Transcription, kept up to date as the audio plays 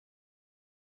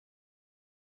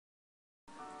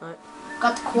Right.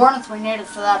 Got the coordinates we needed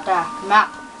for that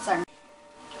map. Sorry.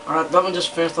 Alright, let me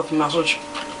just finish off the message.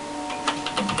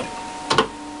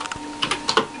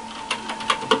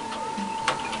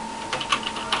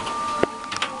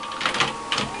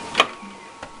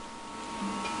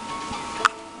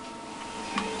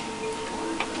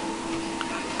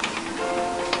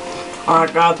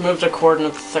 Alright guys, move to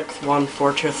coordinates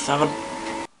 61427.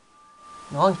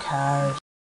 No one cares.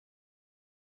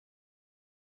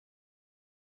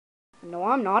 No,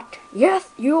 I'm not. Yes,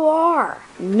 you are.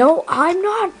 No, I'm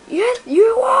not. Yes,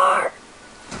 you are.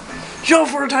 Joe,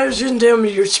 4 times didn't tell me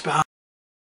your spell.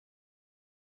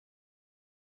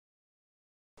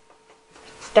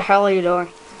 What the hell are you doing?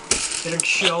 Getting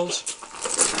shells.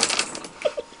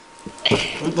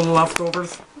 With the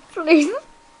leftovers. Please.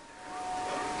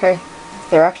 Hey,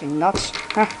 they're actually nuts.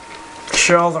 Huh.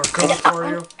 Shells are good for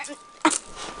you.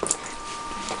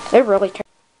 They're really terrible.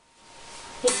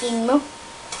 Hey, Emo,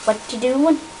 what you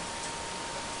doing?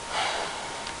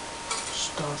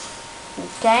 Stuff.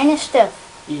 What kind of stuff?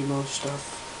 Emo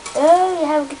stuff. Oh, you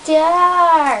have a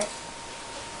guitar.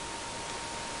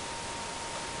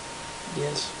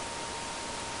 Yes.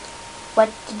 What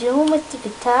you doing with the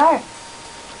guitar?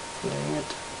 Playing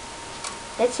it.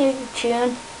 Let's hear your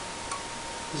tune.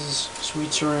 This is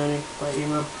Sweet Serenity by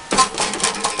Emo.